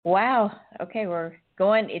Wow. Okay, we're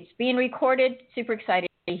going. It's being recorded. Super excited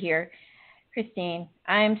to hear. Christine,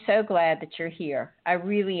 I'm so glad that you're here. I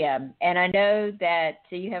really am. And I know that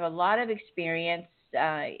you have a lot of experience.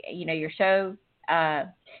 Your show uh,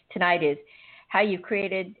 tonight is how you've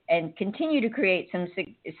created and continue to create some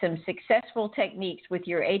successful techniques with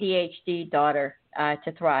your ADHD daughter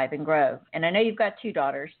to thrive and grow. And I know you've got two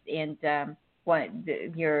daughters, and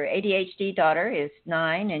your ADHD daughter is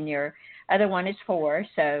 9, and your other one is 4.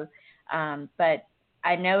 So, but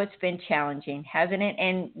I know it's been challenging, hasn't it?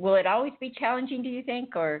 And will it always be challenging, do you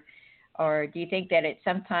think, or do you think that at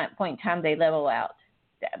some point in time they level out?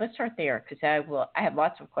 Let's start there because I have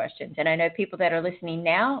lots of questions, and I know people that are listening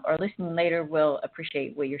now or listening later will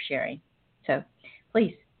appreciate what you're sharing. So,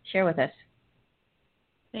 please share with us.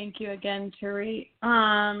 Thank you again, Terry.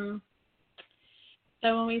 So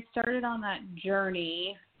when we started on that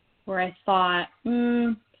journey, where I thought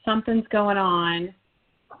something's going on.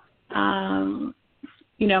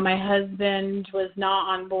 My husband was not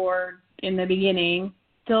on board in the beginning.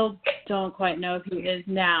 Still don't quite know if he is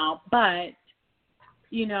now, but,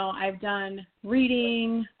 I've done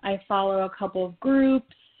reading. I follow a couple of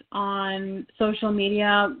groups on social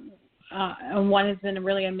media, and one has been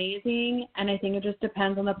really amazing, and I think it just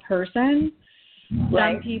depends on the person.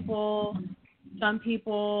 Right. Some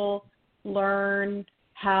people learn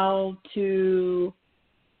how to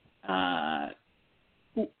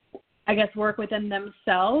work within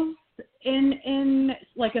themselves in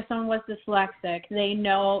like if someone was dyslexic, they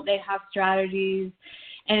know they have strategies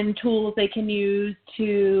and tools they can use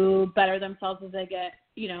to better themselves as they get,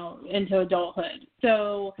 into adulthood.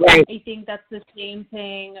 So right. I think that's the same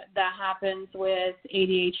thing that happens with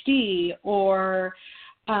ADHD or,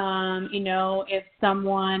 if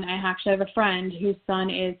someone, I actually have a friend whose son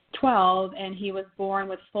is 12 and he was born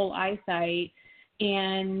with full eyesight.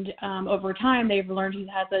 And over time, they've learned he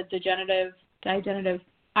has a degenerative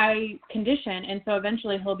eye condition, and so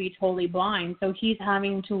eventually he'll be totally blind. So he's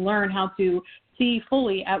having to learn how to see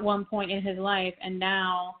fully at one point in his life, and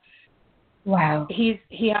now, wow, he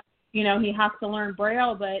has to learn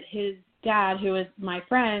Braille. But his dad, who is my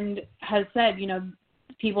friend, has said,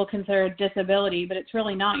 people consider it disability, but it's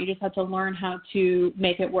really not. You just have to learn how to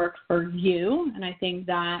make it work for you, and I think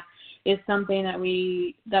that is something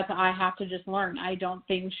that I have to just learn. I don't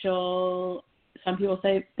think some people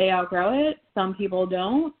say they outgrow it. Some people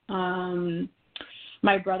don't.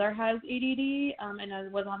 My brother has ADD, and I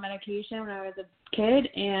was on medication when I was a kid,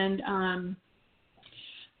 and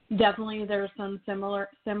definitely there's some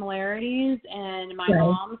similarities, and my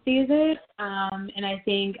mom sees it. And I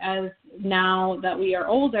think as now that we are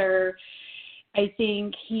older, I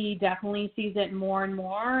think he definitely sees it more and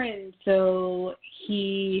more, and so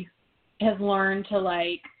he has learned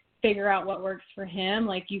to figure out what works for him.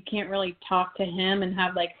 You can't really talk to him and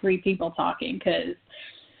have 3 people talking because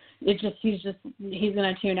he's going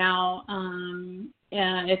to tune out.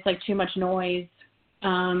 And it's too much noise.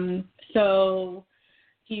 So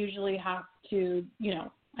he usually has to,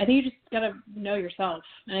 I think you just got to know yourself.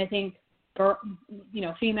 And I think,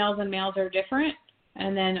 females and males are different.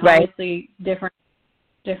 And then obviously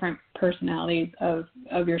different personalities of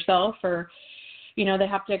yourself, or they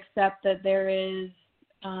have to accept that there is,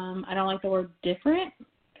 I don't like the word different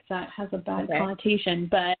because that has a bad connotation,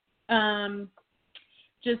 but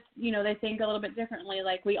just, they think a little bit differently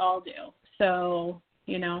like we all do. So,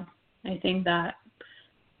 I think that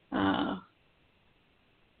I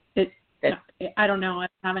don't know. I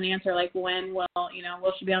don't have an answer when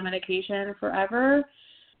will she be on medication forever?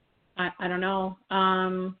 I don't know.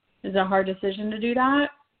 Is it a hard decision to do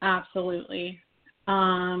that? Absolutely.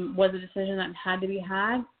 Was a decision that had to be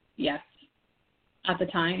had? Yes. At the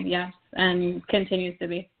time, yes, and continues to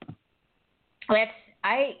be.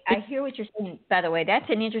 I hear what you're saying, by the way. That's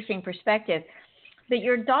an interesting perspective. But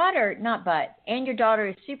your daughter, your daughter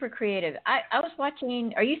is super creative. I was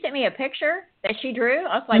watching, or you sent me a picture that she drew.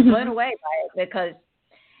 I was blown away by it because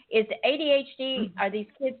is ADHD, are these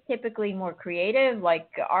kids typically more creative, like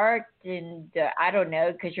art? And I don't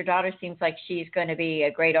know, because your daughter seems like she's going to be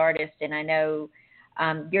a great artist, and I know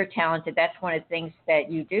you're talented. That's one of the things that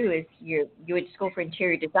you do is you went to school for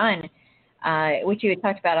interior design, which you had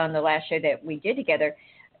talked about on the last show that we did together.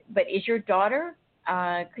 But is your daughter,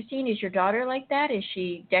 Christine, is your daughter like that? Is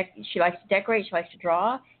she likes to decorate? She likes to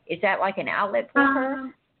draw? Is that like an outlet for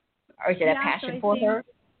her, or is it a passion for her?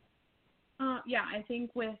 I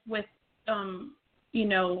think with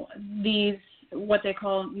these what they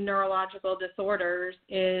call neurological disorders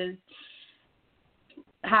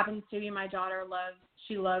happens to be my daughter loves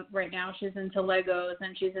right now she's into Legos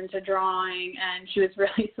and she's into drawing, and she was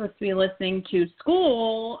really supposed to be listening to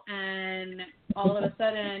school, and all of a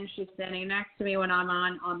sudden she's standing next to me when I'm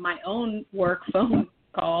on my own work phone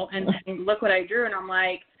call and saying, look what I drew. And I'm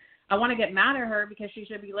like, I want to get mad at her because she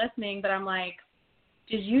should be listening, but I'm like,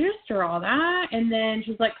 did you just draw that? And then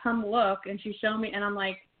she's like, come look, and she showed me, and I'm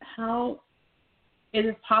like, how is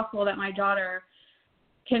it possible that my daughter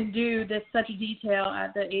can do this such detail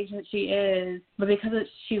at the age that she is, but because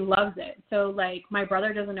she loves it. So, like, my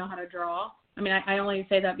brother doesn't know how to draw. I mean, I only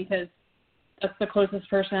say that because that's the closest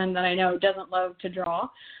person that I know who doesn't love to draw,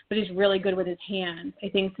 but he's really good with his hands. I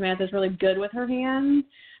think Samantha's really good with her hands.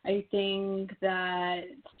 I think that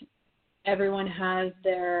everyone has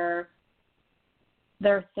their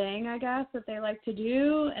thing, I guess, that they like to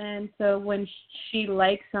do, and so when she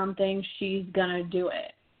likes something, she's going to do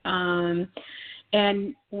it.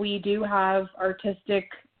 And we do have artistic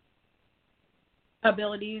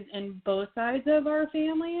abilities in both sides of our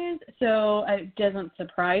families, so it doesn't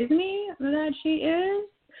surprise me that she is.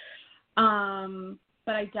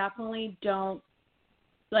 But I definitely don't,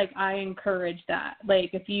 like, I encourage that. Like,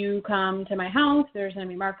 if you come to my house, there's going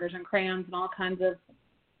to be markers and crayons and all kinds of,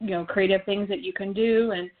 creative things that you can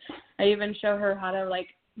do. And I even show her how to, like,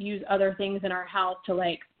 use other things in our house to,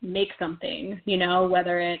 like, make something,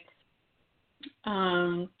 whether it's,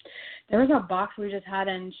 there was a box we just had,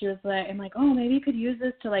 and she was like, I'm like, oh, maybe you could use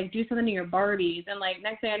this to, like, do something to your Barbies. And, like,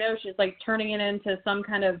 next thing I know, she's, like, turning it into some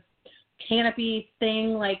kind of canopy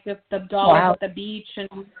thing, like the doll at the beach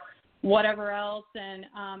and whatever else. And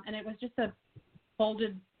it was just a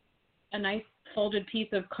nice folded piece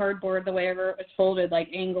of cardboard, the way ever it was folded, like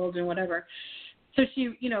angled and whatever. So she,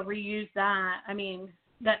 reused that. I mean,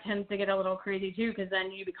 that tends to get a little crazy too, because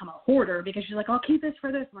then you become a hoarder because she's like, I'll keep this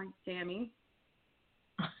for this. I'm like, Sammy,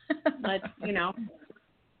 let's,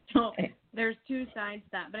 so there's two sides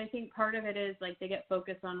to that. But I think part of it is, like, they get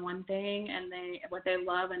focused on one thing and what they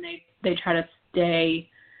love, and they try to stay,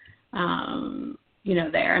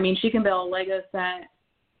 there. I mean, she can build a Lego set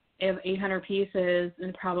of 800 pieces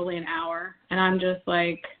in probably an hour, and I'm just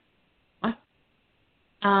like, what?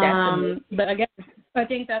 But again, I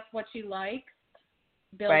think that's what she likes,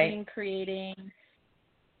 building, right. Creating,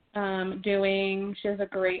 doing. She has a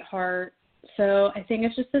great heart. So I think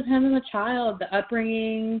it's just depends on the child, the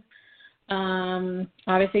upbringing.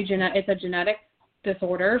 Obviously, it's a genetic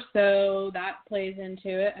disorder, so that plays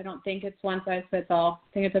into it. I don't think it's one size fits all.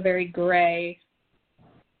 I think it's a very gray,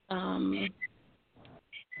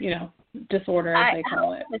 disorder, as they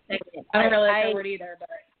call it. I don't really like the word either, but.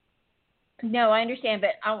 No, I understand,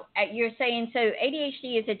 but you're saying, so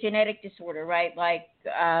ADHD is a genetic disorder, right? Like,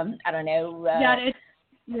 I don't know. Yeah,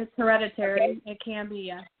 it's hereditary. Okay. It can be,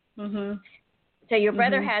 yeah. Mm-hmm. So your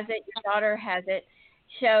brother has it, your daughter has it.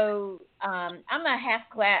 So I'm a half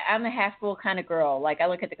full kind of girl. Like, I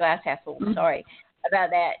look at the glass half full. Mm-hmm. Sorry about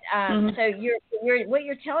that. So you're what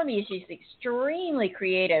you're telling me is she's extremely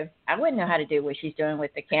creative. I wouldn't know how to do what she's doing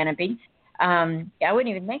with the canopy. I wouldn't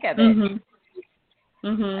even think of it. Mm-hmm.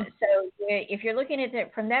 Mm-hmm. So if you're looking at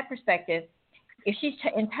it from that perspective, if she's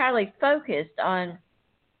entirely focused on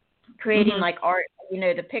creating like art,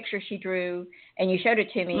 the picture she drew, and you showed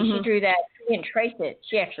it to me, she drew that. She didn't trace it.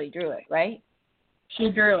 She actually drew it, right? She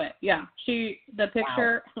drew it, yeah. The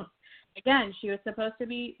picture, again, she was supposed to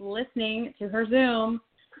be listening to her Zoom,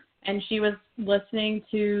 and she was listening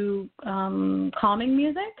to calming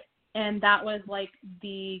music, and that was like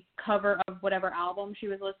the cover of whatever album she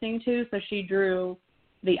was listening to, so she drew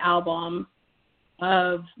the album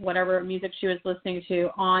of whatever music she was listening to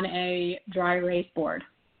on a dry erase board.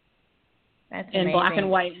 That's in amazing. Black and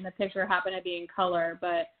white, and the picture happened to be in color.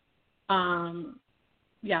 But,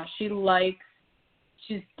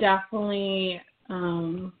 she's definitely,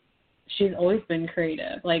 she's always been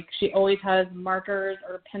creative. Like, she always has markers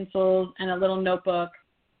or pencils and a little notebook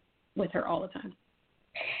with her all the time.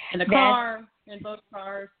 In the car, in both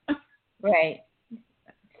cars. Right.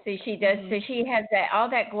 So she does. So she has all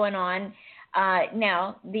that going on.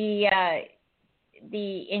 Now,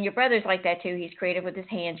 and your brother's like that too. He's creative with his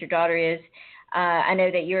hands. Your daughter is. I know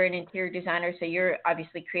that you're an interior designer, so you're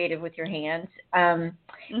obviously creative with your hands. So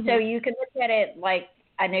you can look at it like,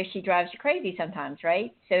 I know she drives you crazy sometimes,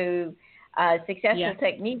 right? So successful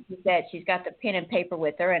technique is that she's got the pen and paper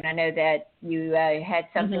with her, and I know that you had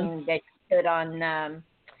something that you put on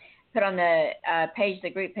the page, the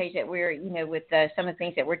group page that we're, with some of the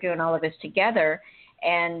things that we're doing all of us together,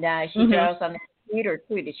 and she draws on the computer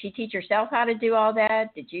too. Did she teach herself how to do all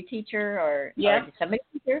that? Did you teach her, or did somebody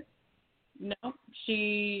teach her? No,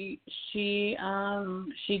 she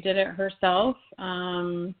did it herself.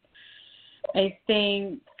 I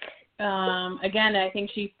think again, I think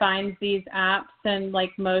she finds these apps, and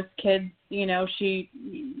like most kids, you know, she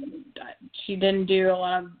didn't do a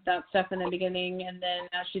lot of that stuff in the beginning, and then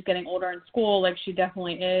as she's getting older in school, like she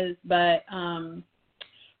definitely is. But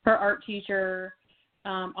her art teacher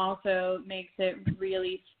also makes it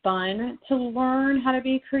really fun to learn how to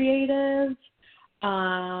be creative.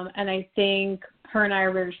 And I think her and I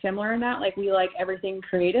are very similar in that. Like, we like everything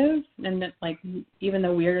creative, and like even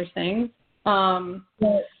the weirdest things,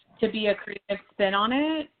 to be a creative spin on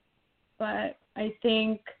it. But I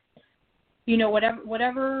think, you know,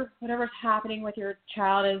 whatever's happening with your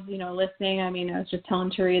child is, you know, listening. I mean, I was just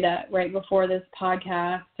telling Turi that right before this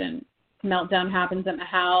podcast, and meltdown happens at my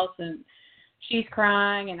house, and she's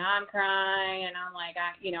crying and I'm crying, and I'm like,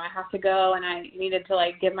 I have to go, and I needed to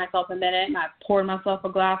like give myself a minute, and I poured myself a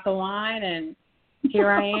glass of wine, and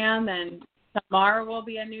here I am, and tomorrow will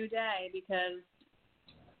be a new day, because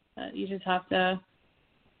you just have to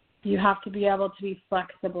be able to be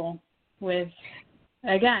flexible with,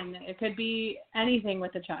 again, it could be anything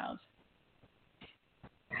with the child.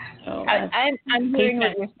 So I'm hearing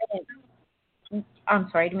what you're saying. I'm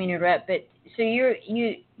sorry to interrupt, but so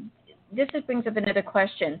this brings up another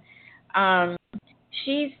question.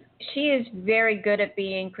 She is very good at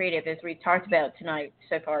being creative, as we talked about tonight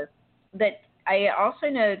so far. But I also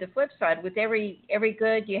know the flip side. With every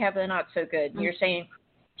good, you have a not so good. And you're saying,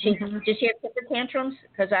 does she have temper tantrums?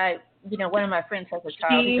 Because one of my friends has a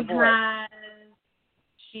child who's a boy.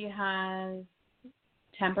 She has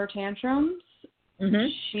temper tantrums. Mm-hmm.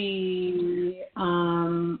 She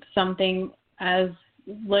something as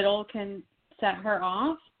little can set her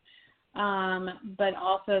off. But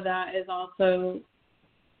also that is also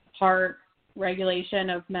part regulation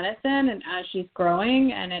of medicine, and as she's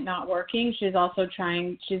growing and it not working, she's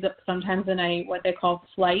sometimes in a what they call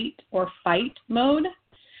flight or fight mode.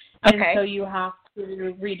 Okay. And so you have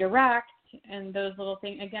to redirect, and those little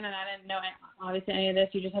things again, and I didn't know obviously any of this,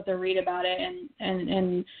 you just have to read about it,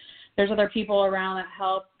 and there's other people around that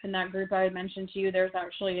help in that group I had mentioned to you. There's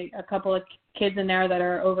actually a couple of kids in there that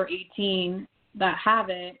are over 18 that have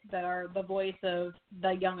it, that are the voice of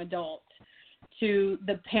the young adult to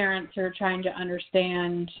the parents who are trying to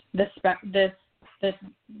understand this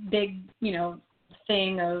big, you know,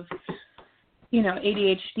 thing of, you know,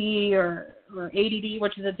 ADHD or ADD,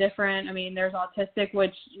 which is there's autistic,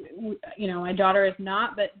 which, you know, my daughter is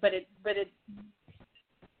not, but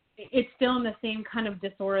it's still in the same kind of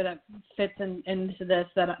disorder that fits into this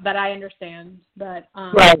that I understand. But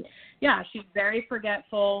right. Yeah, she's very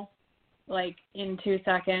forgetful, like in 2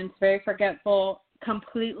 seconds, very forgetful,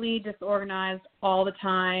 completely disorganized all the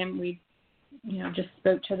time. We, you know, just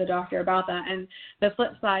spoke to the doctor about that. And the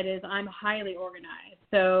flip side is I'm highly organized.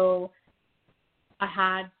 So I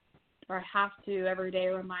have to every day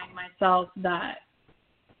remind myself that,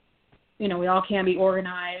 you know, we all can be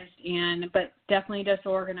organized, but definitely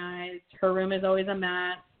disorganized. Her room is always a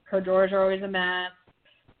mess. Her drawers are always a mess.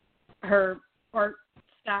 Her art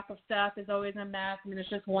stack of stuff is always a mess. I mean, it's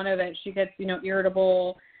just one of it. She gets, you know,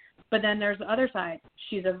 irritable. But then there's the other side.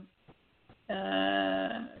 She's a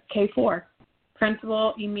K4.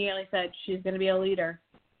 Principal immediately said she's going to be a leader,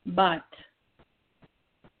 but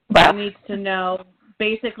she needs to know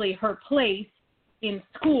basically her place in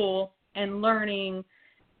school and learning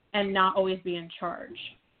and not always be in charge.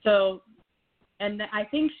 So, and I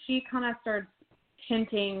think she kind of starts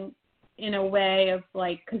hinting in a way of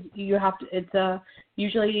like, because you have to, it's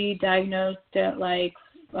usually diagnosed at like,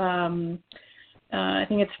 I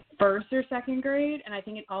think it's first or second grade, and I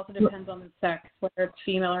think it also depends on the sex, whether it's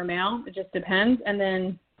female or male. It just depends. And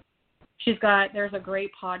then there's a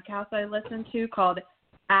great podcast I listen to called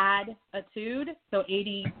Attitude, so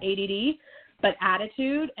ADD, but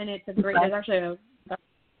Attitude, and it's a great. There's actually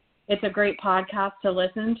it's a great podcast to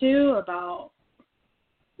listen to about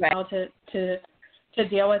how to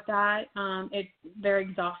deal with that. It's very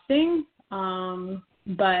exhausting,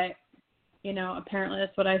 but you know, apparently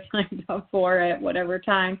that's what I signed up for at whatever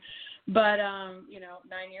time, but 9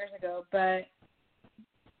 years ago. But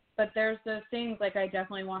there's those things, like I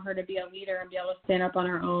definitely want her to be a leader and be able to stand up on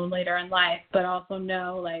her own later in life, but also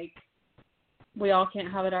know, like, we all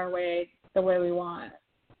can't have it our way, the way we want.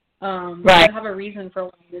 Right. You have a reason for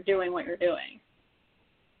why you're doing what you're doing.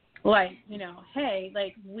 Like, you know, hey,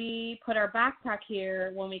 like, we put our backpack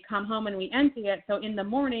here when we come home and we empty it, so in the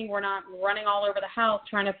morning we're not running all over the house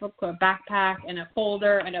trying to put a backpack and a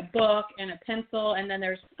folder and a book and a pencil, and then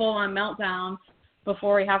there's full-on meltdown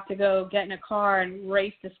before we have to go get in a car and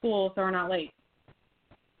race to school so we're not late.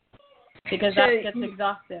 Because that gets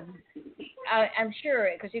exhausting. I'm sure,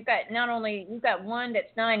 because you've got one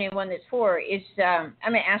that's 9 and one that's 4. I'm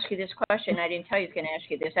going to ask you this question. I didn't tell you I was going to ask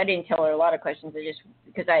you this. I didn't tell her a lot of questions.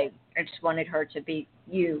 Because I just wanted her to be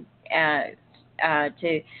you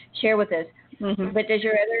to share with us. Mm-hmm. But does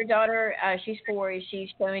your other daughter? She's 4. Is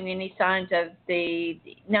she showing any signs of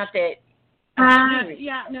not that?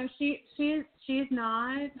 Yeah, no, she's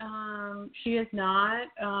not. She is not.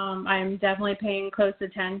 I'm definitely paying close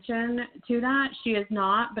attention to that. She is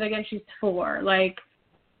not, but again, she's 4.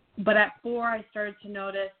 But at 4, I started to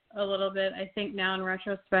notice a little bit. I think now in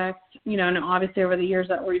retrospect, and obviously over the years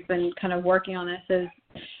that we've been kind of working on this,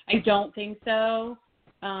 I don't think so.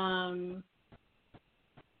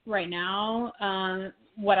 Right now,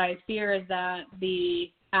 what I fear is that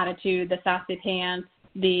the attitude, the sassy pants,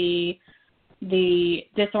 the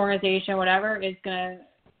disorganization, whatever, is going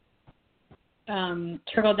to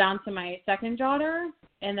trickle down to my second daughter,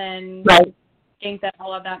 and then think that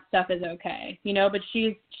all of that stuff is okay, But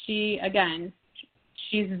she's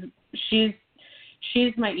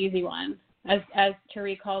my easy one, as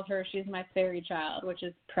Tariq calls her. She's my fairy child, which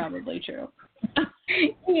is probably true.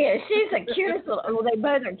 Yeah, she's the cutest little. Well, they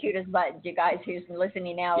both are cute as buttons. You guys who's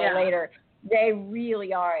listening now or later. They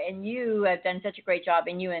really are, and you have done such a great job.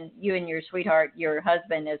 And you and your sweetheart, your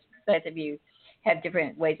husband, as both of you have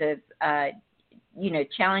different ways of,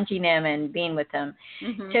 challenging them and being with them.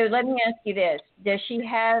 Mm-hmm. So let me ask you this: does she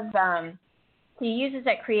have? She uses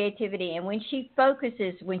that creativity, and when she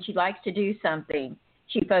likes to do something,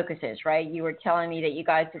 she focuses. Right? You were telling me that you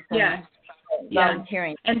guys have done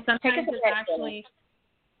volunteering, and sometimes it's actually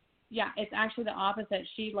the opposite.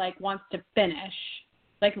 She wants to finish.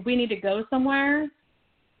 If we need to go somewhere,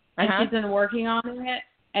 and she's been working on it,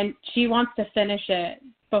 and she wants to finish it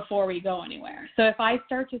before we go anywhere. So if I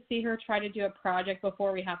start to see her try to do a project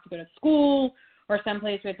before we have to go to school or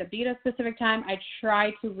someplace we have to be at a specific time, I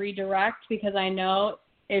try to redirect, because I know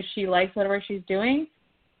if she likes whatever she's doing,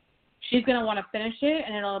 she's going to want to finish it,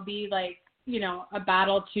 and it'll be a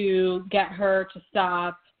battle to get her to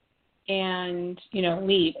stop and,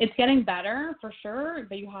 leave. It's getting better for sure,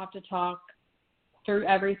 but you have to talk through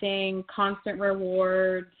everything, constant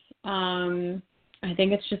rewards. I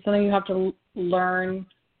think it's just something you have to learn,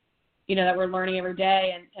 that we're learning every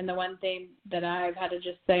day. And the one thing that I've had to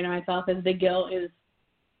just say to myself is the guilt is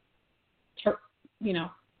a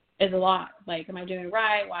lot. Am I doing it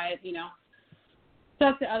right? Why, So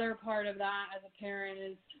that's the other part of that as a parent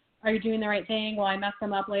is, are you doing the right thing? Will I mess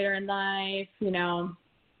them up later in life?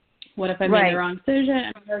 What if I made the wrong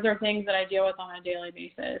decision? I mean, those are things that I deal with on a daily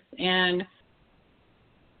basis. And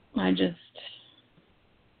I just,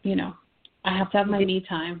 I have to have my me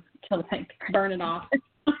time to burn it off.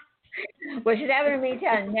 Well, she's having her me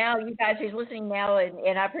time now. You guys who's listening now,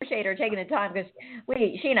 and I appreciate her taking the time, because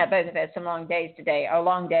she and I both have had some long days today, or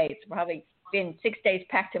long days. Probably been 6 days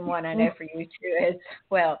packed in one. I know for you too as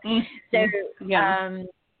well. So,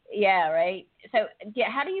 right. So,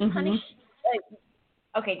 how do you punish?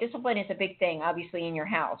 Okay, discipline is a big thing, obviously, in your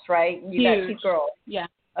house, right? You got 2 girls. Yeah.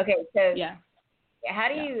 Okay, so how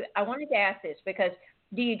do you? I wanted to ask this because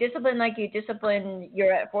do you discipline like you discipline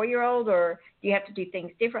your 4-year-old, or do you have to do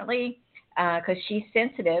things differently? Because she's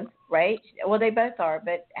sensitive, right? Well, they both are,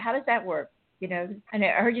 but how does that work? And I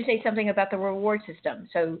heard you say something about the reward system.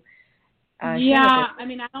 So, I mean,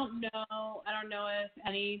 I don't know if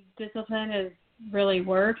any discipline is really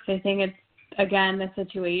works. I think it's, again, the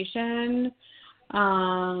situation.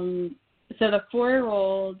 So the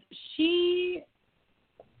 4-year-old, she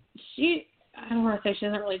I don't want to say she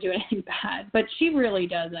doesn't really do anything bad, but she really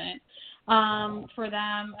doesn't. For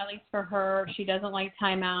them, at least for her, she doesn't like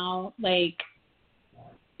timeout.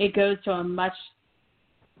 It goes to a much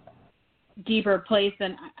deeper place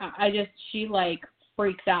than she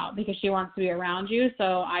freaks out because she wants to be around you.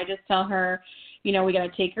 So I just tell her, we got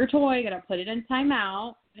to take your toy, you got to put it in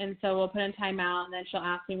timeout. And so we'll put in timeout, and then she'll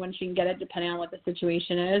ask me when she can get it, depending on what the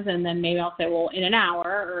situation is. And then maybe I'll say, well, in an hour,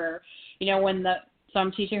 or, so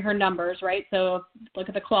I'm teaching her numbers, right? So look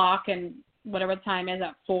at the clock, and whatever the time is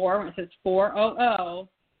at 4, when it says 4:00,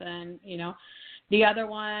 then, the other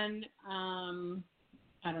one,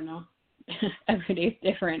 I don't know. Every day is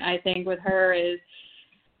different. I think with her is,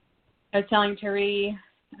 I was telling Tari,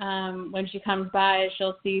 when she comes by,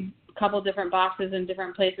 she'll see a couple different boxes in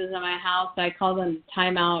different places in my house. I call them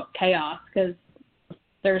timeout chaos, because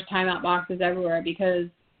there's timeout boxes everywhere, because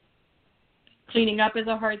cleaning up is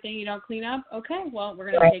a hard thing. You don't clean up? Okay, well, we're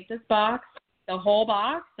going to take this box, the whole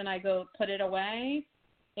box, and I go put it away.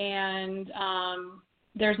 And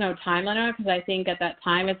there's no time limit, because I think at that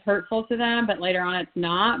time it's hurtful to them, but later on it's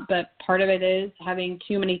not. But part of it is having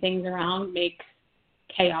too many things around makes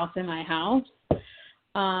chaos in my house.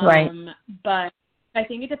 Right. But I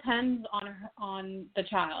think it depends on the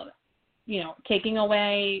child. You know, taking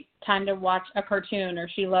away time to watch a cartoon, or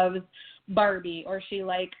she loves Barbie, or she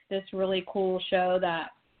likes this really cool show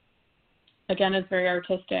that, again, is very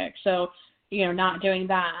artistic. So, you know, not doing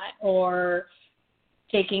that, or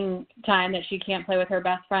taking time that she can't play with her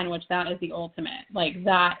best friend, which that is the ultimate. Like,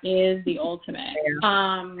 that is the ultimate.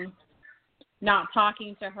 Yeah. Not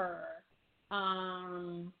talking to her.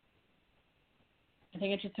 I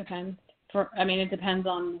think it just depends. It depends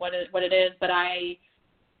on what it is, but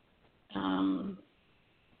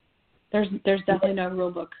there's definitely no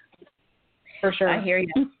rule book, for sure. I hear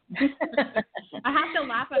you. I have to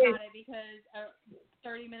laugh about it because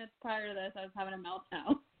 30 minutes prior to this, I was having a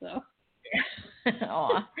meltdown. So.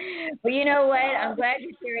 Aw. Well, you know what? I'm glad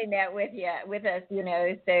you're sharing that with us. You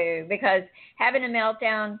know, so because having a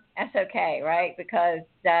meltdown, that's okay, right? Because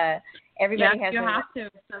everybody has. You have to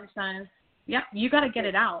sometimes. Yeah, you got to get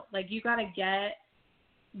it out. Like, you got to get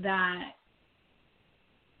that.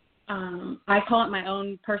 I call it my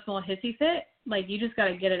own personal hissy fit. Like, you just got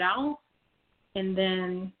to get it out, and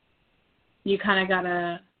then you kind of got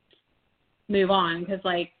to move on. Because,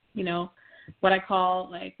 like, you know, what I call,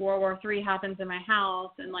 like, World War III happens in my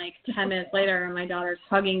house, and, like, 10 minutes later, my daughter's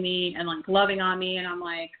hugging me and, like, loving on me, and I'm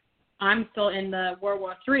like, I'm still in the World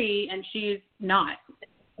War III, and she's not.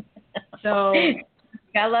 So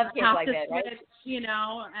I love kids like that, right? You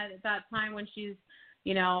know, at that time when she's,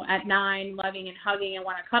 you know, at 9, loving and hugging and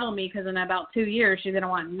want to cuddle me, because in about 2 years she's going to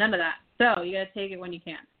want none of that. So you got to take it when you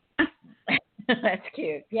can. That's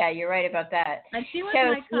cute. Yeah, you're right about that. And she was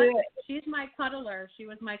she's my cuddler. She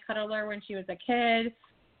was my cuddler when she was a kid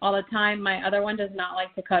all the time. My other one does not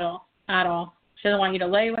like to cuddle at all. She doesn't want you to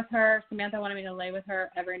lay with her. Samantha wanted me to lay with her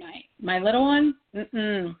every night. My little one,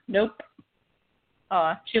 nope.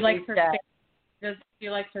 Oh, she likes her space. She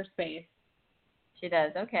likes her space. She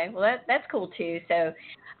does. Okay. Well, that's cool too. So,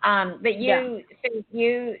 but you,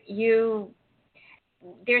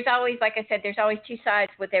 there's always, like I said, there's always two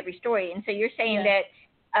sides with every story. And so you're saying that,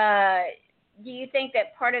 do you think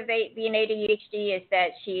that part of being ADHD is that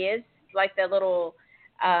she is like the little,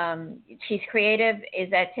 she's creative? Is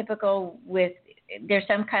that typical with, there's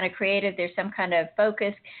some kind of creative, there's some kind of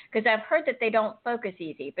focus? Because I've heard that they don't focus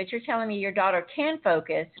easy, but you're telling me your daughter can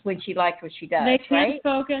focus when she likes what she does, They can't right?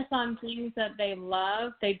 focus on things that they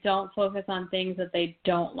love. They don't focus on things that they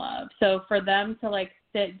don't love. So for them to, like,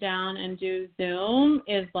 sit down and do Zoom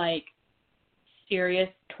is, like, serious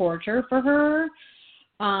torture for her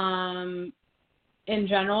in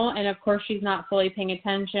general. And, of course, she's not fully paying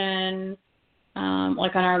attention.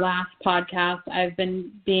 Like on our last podcast, I've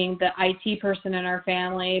been being the IT person in our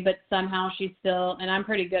family, but somehow she's still, and I'm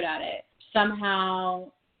pretty good at it, somehow,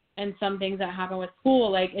 and some things that happen with school,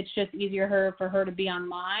 like, it's just easier for her to be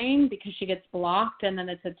online because she gets blocked, and then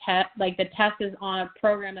it's a test, like, the test is on a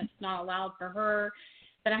program that's not allowed for her.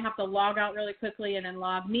 Then I have to log out really quickly and then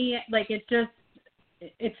log me. Like,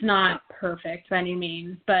 it's not perfect by any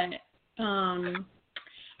means, but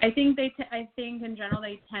I think in general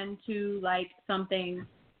they tend to like something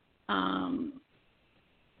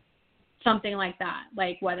like that,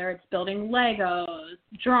 like whether it's building Legos,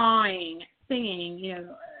 drawing, singing, you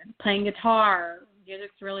know, playing guitar.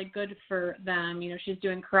 Music's really good for them. You know, she's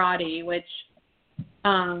doing karate, which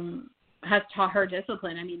has taught her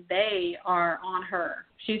discipline. I mean, they are on her.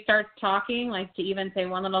 She starts talking, like, to even say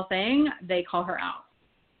one little thing, they call her out.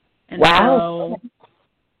 And wow. So,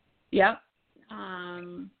 yep.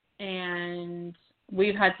 And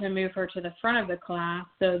we've had to move her to the front of the class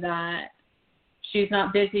so that she's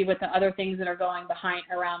not busy with the other things that are going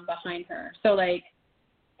around behind her. So, like,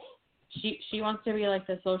 she wants to be like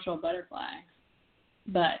the social butterfly,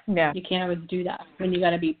 but you can't always do that when you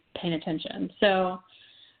got to be paying attention. So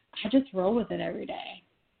I just roll with it every day.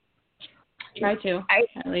 Try to,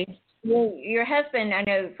 at least. Well, your husband, I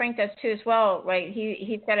know Frank does too as well, right?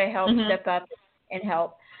 He's got to help step up and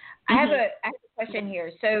help. I have a question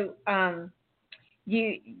here. So,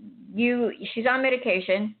 she's on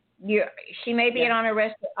medication. She may be on the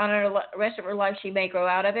rest of her life. She may grow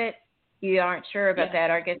out of it. You aren't sure about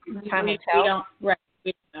that. I guess time will tell.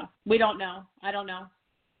 We don't know. I don't know.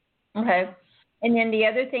 Okay. And then the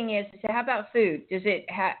other thing is, so how about food? Does it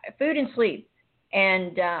food and sleep?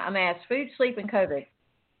 And I'm asked food, sleep, and COVID,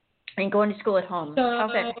 and going to school at home. So,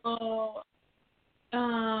 how's that?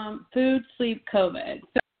 Food, sleep, COVID.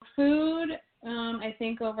 So food, I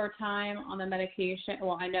think over time on the medication.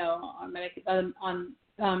 Well, I know on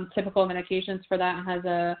typical medications for that has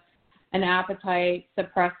an appetite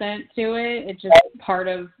suppressant to it. It's just part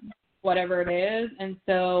of whatever it is, and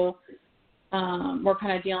so we're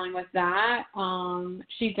kind of dealing with that.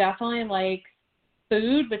 She definitely likes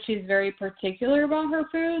food, but she's very particular about her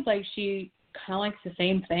food. Like, she kind of likes the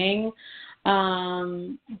same thing.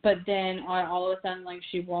 But then all of a sudden, like,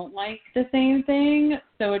 she won't like the same thing.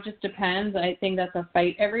 So it just depends. I think that's a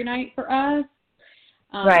fight every night for us.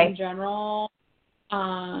 Right. In general,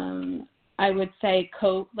 I would say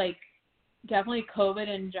definitely COVID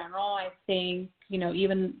in general. I think, you know,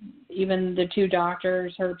 even the two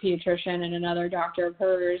doctors, her pediatrician and another doctor of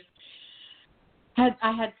hers,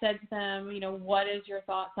 I had said to them, you know, what is your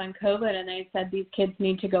thoughts on COVID? And they said these kids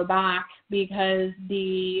need to go back because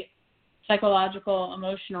the psychological,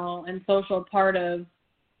 emotional, and social part of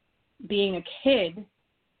being a kid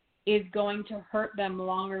is going to hurt them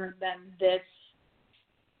longer than this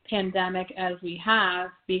pandemic as we have,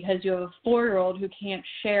 because you have a 4-year-old who can't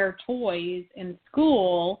share toys in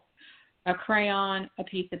school, a crayon, a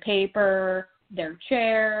piece of paper, their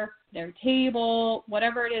chair, their table,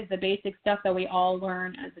 whatever it is, the basic stuff that we all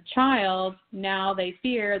learn as a child. Now they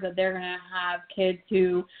fear that they're going to have kids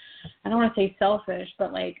who, I don't want to say selfish,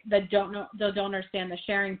 but like that don't understand the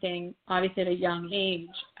sharing thing, obviously at a young age.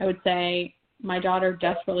 I would say my daughter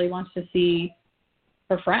desperately wants to see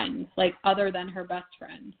her friends, like other than her best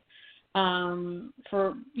friends,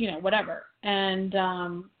 for, you know, whatever. And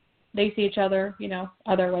they see each other, you know,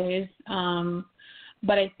 other ways.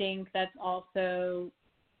 But I think that's also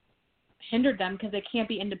hindered them because they can't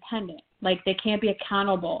be independent. Like, they can't be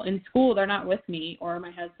accountable. In school, they're not with me or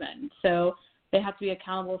my husband. So they have to be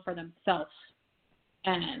accountable for themselves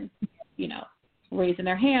and, you know, raising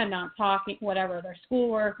their hand, not talking, whatever, their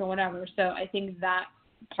schoolwork or whatever. So I think that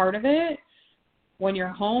part of it, when you're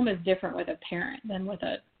home, is different with a parent than with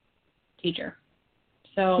a teacher.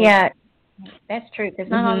 So yeah, that's true. Because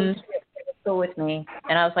my mom used to go to school with me,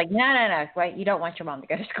 and I was like, no, right? You don't want your mom to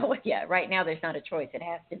go to school with you. Right now, there's not a choice. It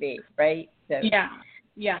has to be, right? So yeah.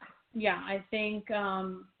 I think,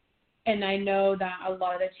 and I know that a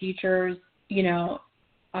lot of the teachers, you know,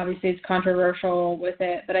 obviously it's controversial with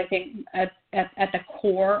it, but I think at the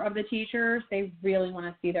core of the teachers, they really want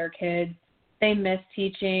to see their kids. They miss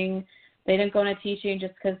teaching. They didn't go into teaching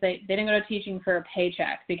just because they didn't go to teaching for a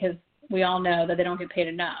paycheck, because we all know that they don't get paid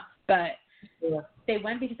enough. But they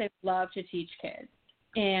went because they love to teach kids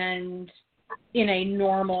and in a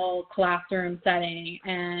normal classroom setting,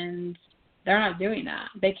 and they're not doing that.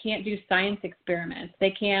 They can't do science experiments.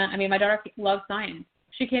 They can't. I mean, my daughter loves science.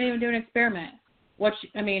 She can't even do an experiment. You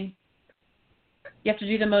have to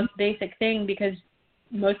do the most basic thing because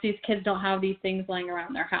most of these kids don't have these things laying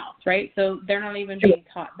around their house, right? So they're not even being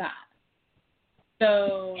taught that.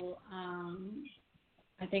 So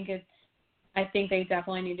I think they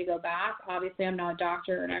definitely need to go back. Obviously, I'm not a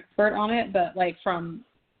doctor or an expert on it, but like from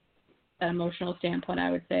an emotional standpoint,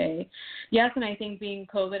 I would say yes. And I think being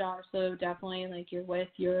COVID also definitely, like, you're with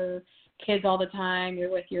your kids all the time,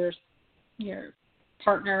 you're with your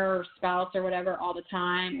partner or spouse or whatever all the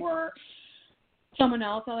time, or someone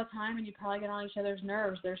else all the time, and you probably get on each other's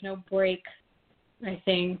nerves. There's no break, I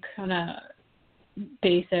think, on a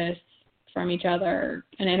basis from each other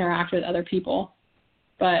and interact with other people.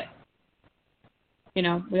 But, you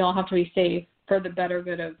know, we all have to be safe for the better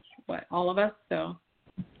good of all of us. So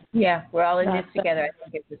yeah, we're all in this together. I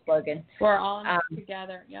think it's the slogan. We're all in this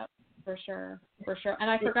together. Yep, for sure. And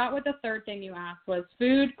I forgot what the third thing you asked was: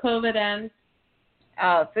 food, COVID, and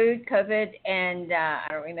food, COVID, and I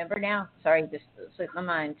don't remember now. Sorry, just slipped my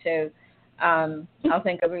mind. So I'll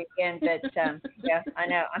think over it again. But yeah, I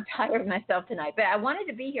know I'm tired of myself tonight. But I wanted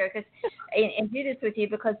to be here and do this with you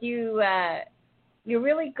because you're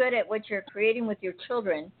really good at what you're creating with your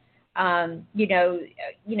children.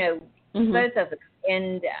 Mm-hmm. Both of them,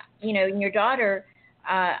 and and your daughter.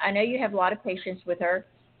 I know you have a lot of patience with her.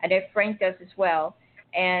 I know Frank does as well,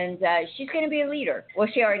 and she's going to be a leader. Well,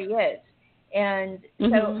 she already is. And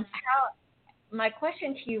so, my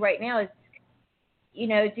question to you right now is,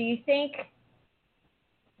 do you think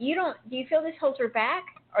do you feel this holds her back,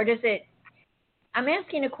 or does it? I'm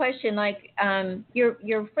asking a question like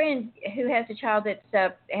your friend who has a child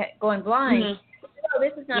that's going blind. Mm-hmm. Oh,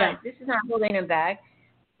 this is not holding him back.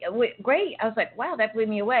 Great. I was like, wow, that blew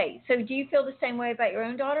me away. So do you feel the same way about your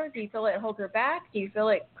own daughter? Do you feel it holds her back? Do you feel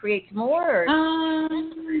it creates more? Or?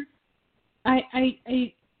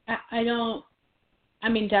 I don't. I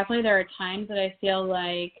mean, definitely there are times that I feel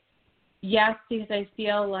like, yes, because I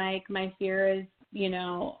feel like my fear is,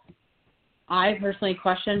 I personally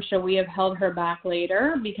question, should we have held her back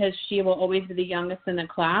later? Because she will always be the youngest in the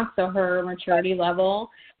class, so her maturity level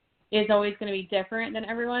is always going to be different than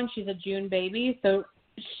everyone. She's a June baby, so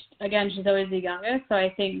again, she's always the youngest. So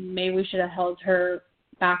I think maybe we should have held her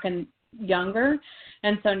back and younger.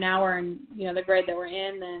 And so now we're in, the grade that we're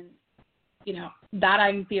in, and that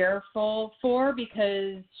I'm fearful for,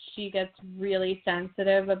 because she gets really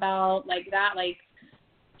sensitive about like that. Like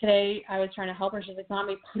today I was trying to help her. She's like,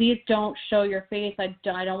 Mommy, please don't show your face. I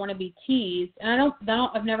don't want to be teased. And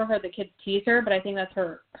I've never heard the kids tease her, but I think that's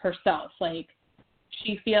herself. Like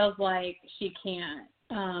she feels like she can't,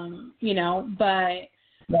 but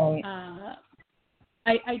Right.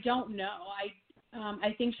 I don't know.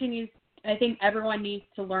 I think everyone needs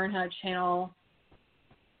to learn how to channel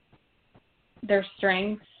their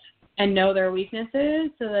strengths and know their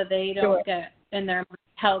weaknesses so that they don't get in their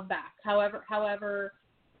held back. However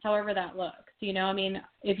that looks, I mean,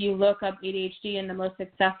 if you look up ADHD and the most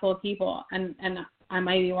successful people, and I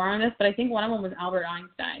might be wrong on this, but I think one of them was Albert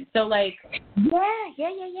Einstein. So like, yeah.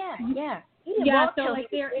 So like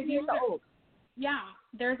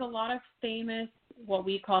there's a lot of famous, what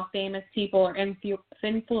we call famous people or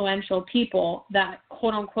influential people that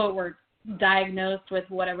quote unquote were diagnosed with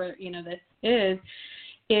whatever, this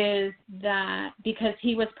is that because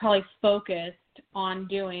he was probably focused on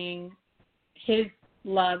doing his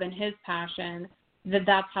love and his passion,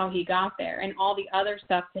 that's how he got there, and all the other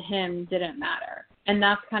stuff to him didn't matter. And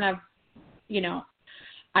that's kind of,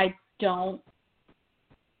 I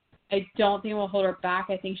don't think we'll hold her back.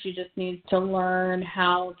 I think she just needs to learn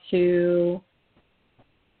how to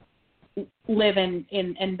live in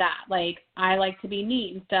that. Like, I like to be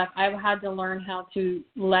neat and stuff. I've had to learn how to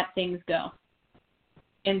let things go.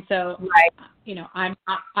 And so,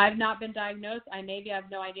 I've not been diagnosed. I maybe have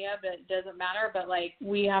no idea, but it doesn't matter. But like,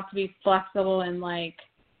 we have to be flexible, and like,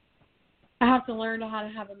 I have to learn how to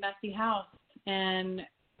have a messy house, and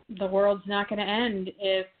the world's not going to end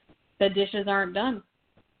if the dishes aren't done,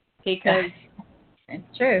 because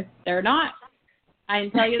it's true. They're not. I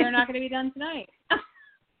can tell you they're not going to be done tonight.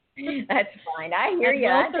 That's fine. I hear you.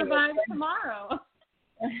 We'll survive tomorrow.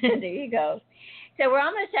 There you go. So we're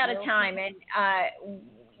almost out of time, and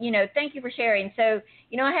thank you for sharing. So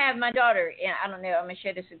I have my daughter. I don't know. I'm gonna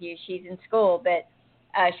share this with you. She's in school, but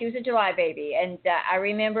she was a July baby, and I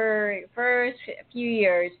remember first few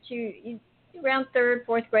years, around third,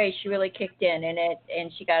 fourth grade, she really kicked in it,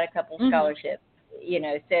 and she got a couple scholarships.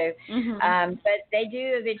 So but they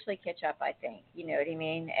do eventually catch up, I think. You know what I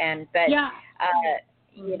mean? And but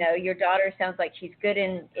your daughter sounds like she's good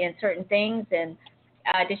in certain things. And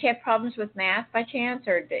does she have problems with math by chance,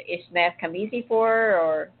 or is math come easy for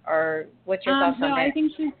her, or what's your thoughts on that? I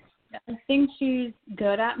think she's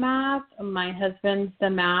good at math. My husband's the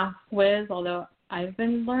math whiz, although I've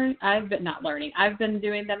been doing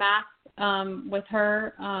the math with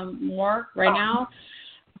her more right now.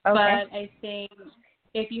 Okay. But I think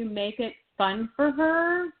if you make it fun for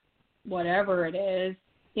her, whatever it is,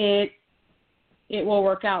 it will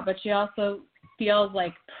work out. But she also feels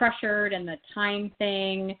like pressured, and the time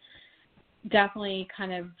thing definitely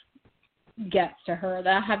kind of gets to her.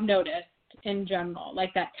 That I have noticed in general,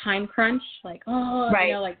 like that time crunch, like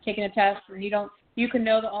like taking a test, and you can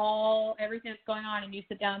know everything that's going on, and you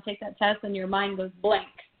sit down and take that test, and your mind goes blank.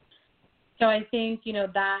 So I think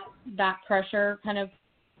that pressure kind of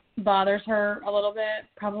bothers her a little bit.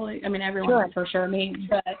 Probably, I mean, everyone for sure, me,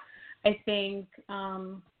 but I think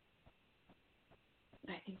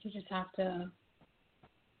you just have to.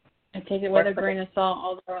 I take it with a grain of salt,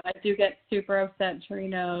 although I do get super upset, Tree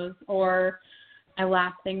knows, or I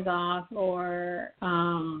laugh things off, or,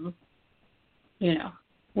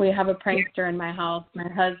 we have a prankster in my house, my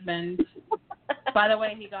husband. By the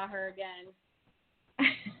way, he got her again.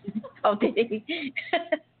 Oh, did he?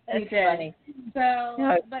 That's funny. So,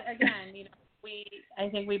 but again, I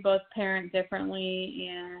think we both parent differently,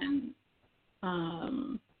 and,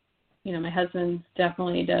 my husband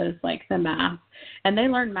definitely does like the math, and they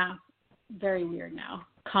learn math very weird now.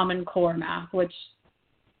 Common Core math, which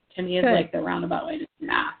to me is like the roundabout way to do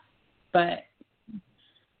math. But,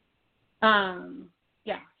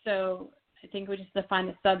 so I think we just define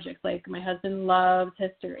the subjects. Like my husband loves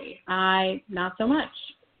history. I not so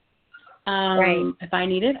much. If I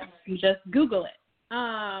need it, I can just Google it.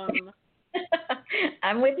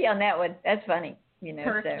 I'm with you on that one. That's funny.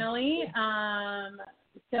 Personally,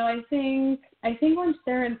 so I think once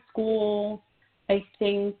they're in school, I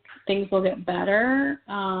think things will get better.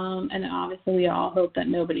 And obviously we all hope that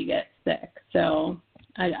nobody gets sick. So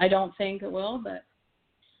I don't think it will, but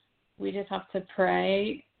we just have to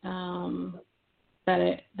pray that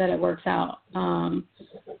it works out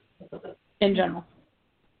in general.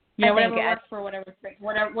 Whatever works for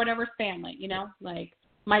whatever's family. Like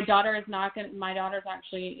my daughter is not going. My daughter's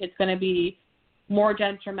actually it's going to be more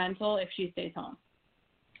detrimental if she stays home.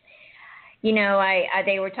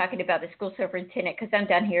 They were talking about the school superintendent, because I'm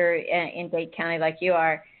down here in Dade County like you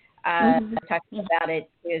are. talking about it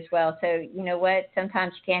as well. So you know what?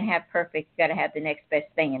 Sometimes you can't have perfect. You got to have the next best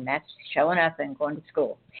thing, and that's showing up and going to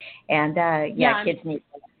school. And kids need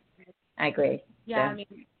that. I agree. Yeah, so. I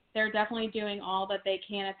mean, they're definitely doing all that they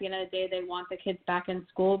can. At the end of the day, they want the kids back in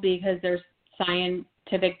school because there's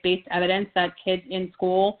scientific-based evidence that kids in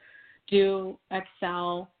school do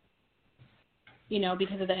excel, you know,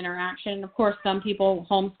 because of the interaction. Of course, some people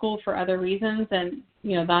homeschool for other reasons, and,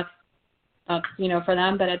 you know, that's you know, for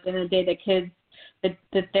them. But at the end of the day, the kids, that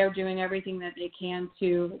they're doing everything that they can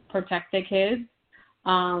to protect the kids.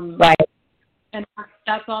 Right. And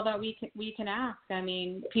that's all that we can ask. I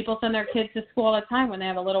mean, people send their kids to school all the time when they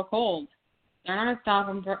have a little cold. They're not going to stop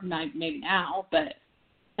them, maybe now, but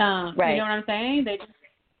right. You know what I'm saying? They just,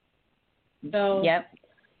 so, yep.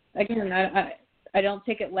 Again, I don't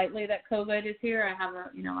take it lightly that COVID is here. I have,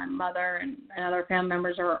 my mother and other family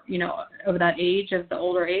members are, of that age, of the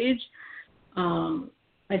older age.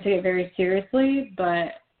 I take it very seriously,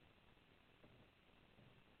 but,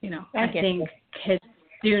 I think kids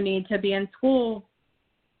do need to be in school.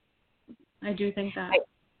 I do think that.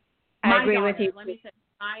 I agree with you. Let me say,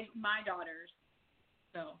 my daughters.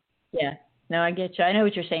 So. Yeah. No, I get you. I know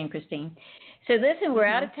what you're saying, Christine. So listen, we're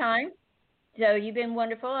out of time. So you've been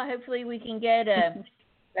wonderful. Hopefully we can get a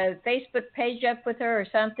Facebook page up with her or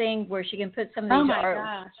something where she can put some of these. Oh my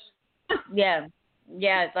gosh. Yeah.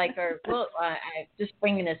 It's like her. Well, I just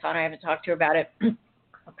bringing this on. I haven't talked to her about it.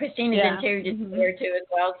 Christine is interior designer too as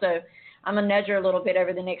well. So I'm gonna nudge her a little bit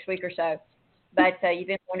over the next week or so. But you've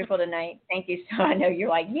been wonderful tonight. Thank you. So I know you're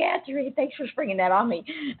like, yeah, Teresa, thanks for springing that on me.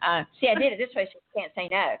 See, I did it this way, so you can't say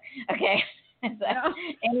no. Okay. So,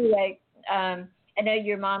 anyway, I know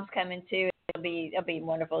your mom's coming too. It'll be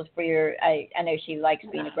wonderful for your. I know she likes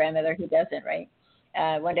being a grandmother. Who doesn't, right?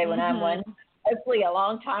 One day when I'm one, hopefully a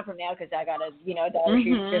long time from now, because I got a daughter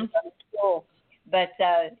who's just out of school. But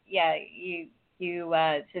you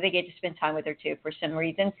so they get to spend time with her too for some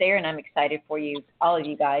reasons there, and I'm excited for you, all of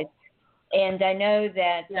you guys. And I know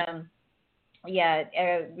that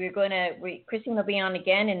Christine will be on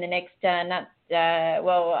again in the next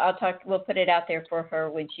we'll put it out there for her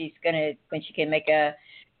when she can make a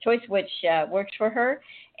choice which works for her,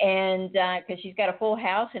 and because she's got a full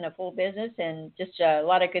house and a full business and just a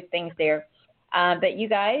lot of good things there. But you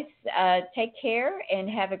guys take care and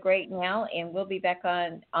have a great now, and we'll be back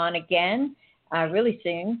on again really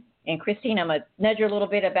soon. And Christine, I'm gonna nudge her a little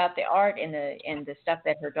bit about the art and the stuff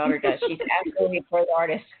that her daughter does. She's absolutely a great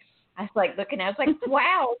artist. I was like looking, I was like,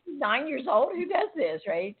 wow, she's 9 years old. Who does this,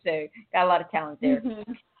 right? So got a lot of talent there.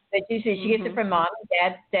 But she gets it from mom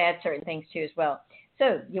and dad certain things too as well.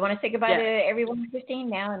 So you want to say goodbye to everyone, Christine,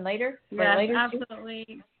 now and later? Yes,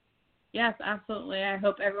 absolutely. Yes, absolutely. I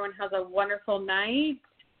hope everyone has a wonderful night.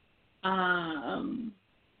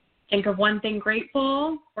 Think of one thing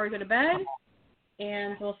grateful before you go to bed.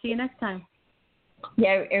 And we'll see you next time.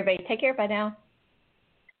 Yeah, everybody, take care. Bye now.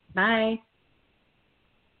 Bye.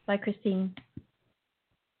 Bye, Christine.